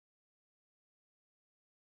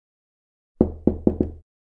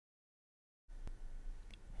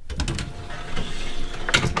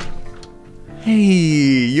Hey,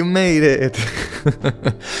 you made it!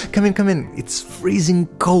 Come in, come in. It's freezing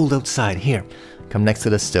cold outside. Here, come next to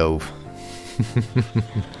the stove.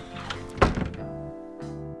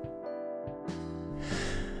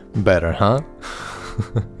 Better, huh?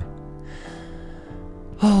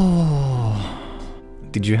 Oh,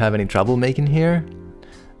 did you have any trouble making here?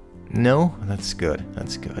 No? That's good,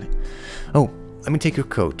 that's good. Oh, let me take your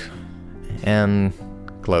coat. And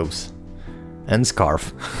gloves. And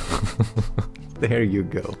scarf. There you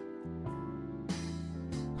go.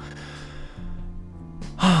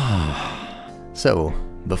 So,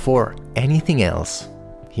 before anything else,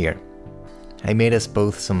 here. I made us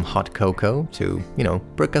both some hot cocoa to, you know,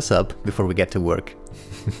 perk us up before we get to work.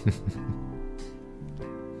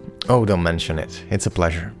 Oh, don't mention it. It's a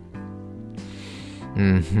pleasure.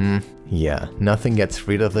 Yeah, nothing gets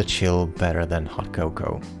rid of the chill better than hot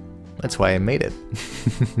cocoa. That's why I made it.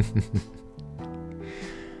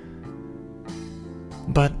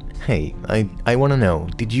 But hey, I wanna know,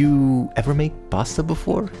 did you ever make pasta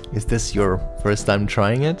before? Is this your first time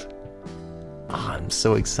trying it? Oh, I'm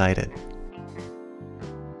so excited.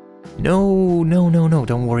 No,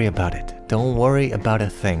 don't worry about it. Don't worry about a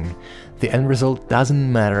thing. The end result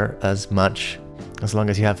doesn't matter as much as long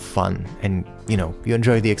as you have fun and, you know, you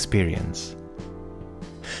enjoy the experience.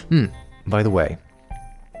 By the way,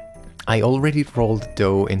 I already rolled the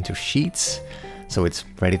dough into sheets, so it's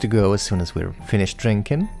ready to go as soon as we're finished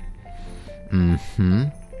drinking.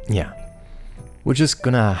 Yeah. We're just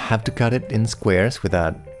gonna have to cut it in squares with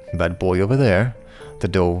that bad boy over there, the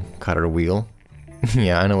dough cutter wheel.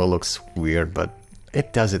 Yeah, I know it looks weird, but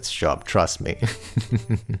it does its job, trust me.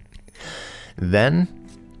 Then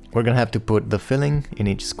we're gonna have to put the filling in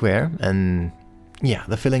each square, and yeah,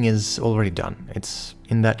 the filling is already done. It's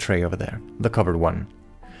in that tray over there, the covered one.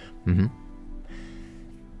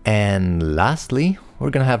 And lastly, we're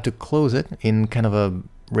gonna have to close it in kind of a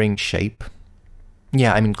ring shape.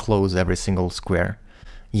 Yeah, I mean close every single square.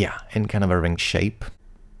 Yeah, in kind of a ring shape.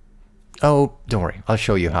 Oh, don't worry, I'll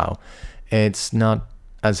show you how. It's not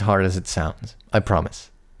as hard as it sounds, I promise.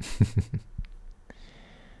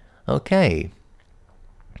 Okay.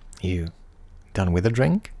 You done with the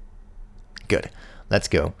drink? Good, let's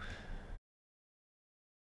go.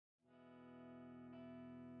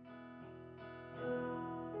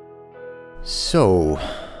 So,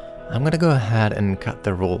 I'm gonna go ahead and cut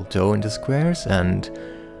the rolled dough into squares, and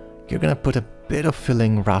you're gonna put a bit of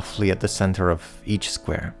filling roughly at the center of each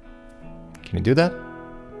square. Can you do that?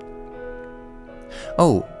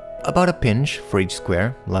 Oh, about a pinch for each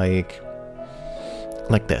square, like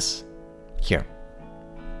this. Here.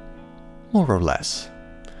 More or less.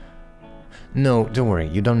 No, don't worry,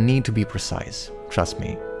 you don't need to be precise. Trust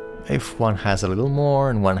me. If one has a little more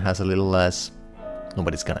and one has a little less,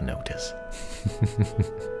 nobody's gonna notice.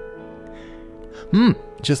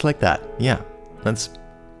 Just like that. Yeah, that's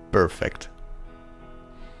perfect.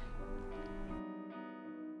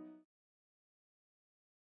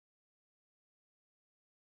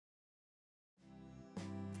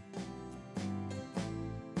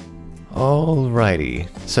 Alrighty,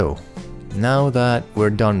 so now that we're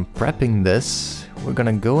done prepping this, we're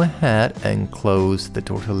gonna go ahead and close the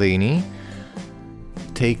tortellini.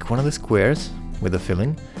 Take one of the squares with the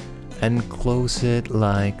filling and close it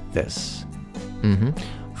like this.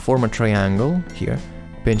 Form a triangle here,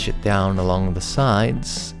 pinch it down along the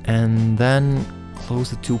sides, and then close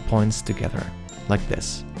the 2 points together, like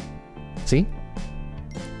this. See?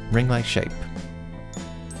 Ring-like shape.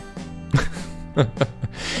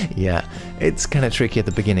 Yeah, it's kinda tricky at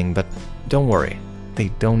the beginning, but don't worry, they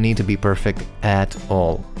don't need to be perfect at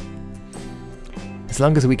all. As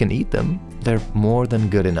long as we can eat them, they're more than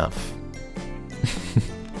good enough.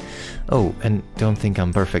 Oh, and don't think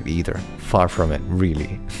I'm perfect either. Far from it,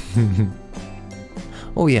 really.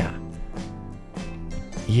 Oh yeah.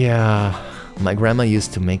 Yeah, my grandma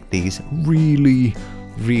used to make these really,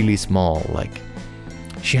 really small, like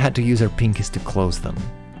she had to use her pinkies to close them.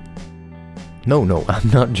 No, I'm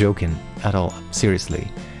not joking at all,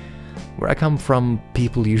 seriously. Where I come from,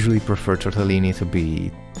 people usually prefer tortellini to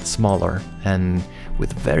be smaller and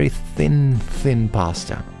with very thin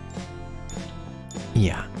pasta.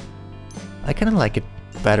 Yeah. I kinda like it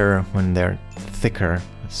better when they're thicker,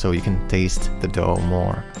 so you can taste the dough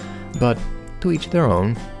more. But to each their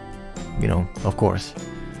own, you know, of course.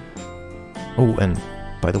 Oh, and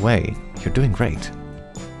by the way, you're doing great.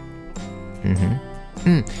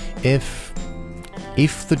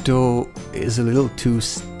 If the dough is a little too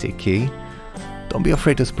sticky, don't be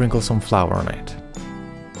afraid to sprinkle some flour on it.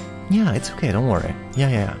 Yeah, it's okay, don't worry.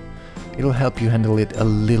 Yeah. It'll help you handle it a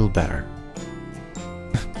little better.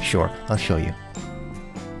 Sure, I'll show you.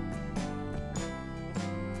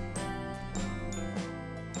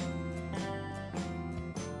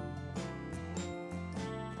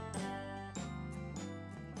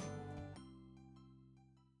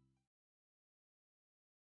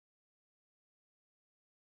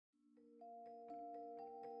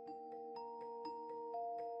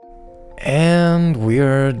 And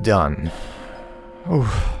we're done.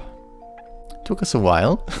 Oh, took us a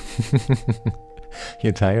while.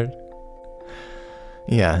 You tired?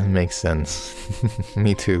 Yeah, makes sense.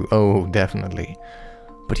 Me too. Oh, definitely.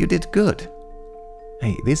 But you did good.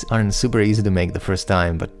 Hey, these aren't super easy to make the first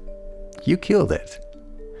time, but you killed it.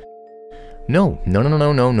 No.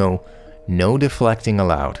 No deflecting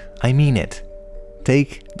allowed. I mean it.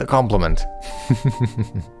 Take the compliment.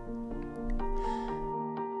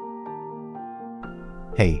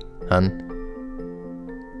 Hey, hun.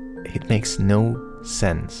 It makes no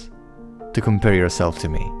sense to compare yourself to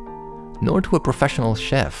me, nor to a professional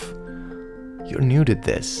chef. You're new to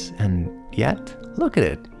this, and yet, look at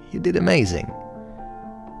it, you did amazing.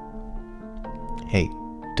 Hey,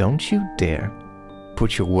 don't you dare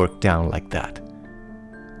put your work down like that.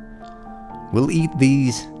 We'll eat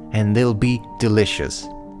these, and they'll be delicious.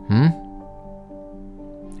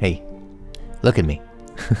 Hey, look at me.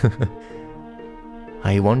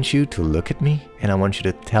 I want you to look at me, and I want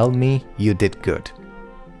you to tell me you did good.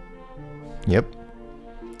 Yep.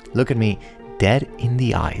 Look at me dead in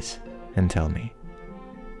the eyes and tell me.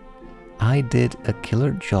 I did a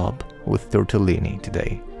killer job with tortellini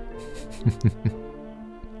today.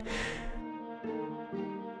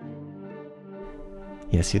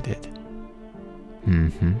 Yes, you did.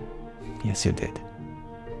 Yes, you did.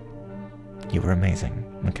 You were amazing,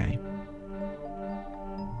 okay?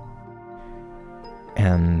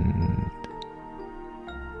 And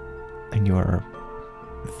you're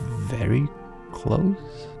very close?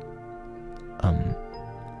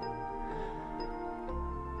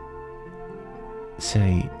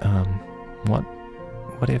 Say,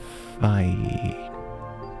 what if I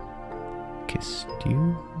kissed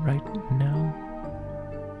you right now?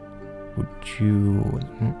 Would you...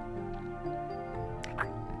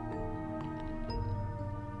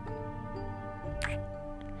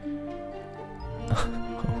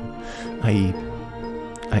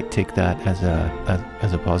 I take that as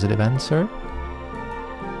a positive answer.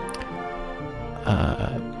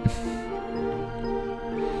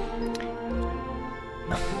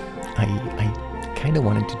 I kind of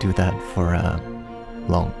wanted to do that for a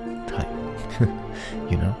long time,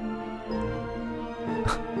 you know?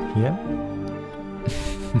 Yeah?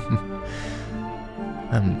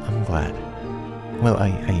 I'm glad. Well,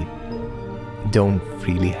 I don't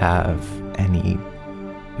really have any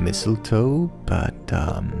mistletoe, but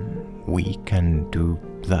we can do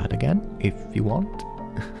that again if you want.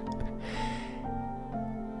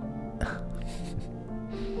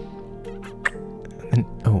 And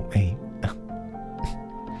oh, hey,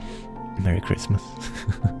 Merry Christmas.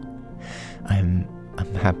 I'm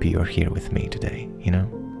happy you're here with me today, you know?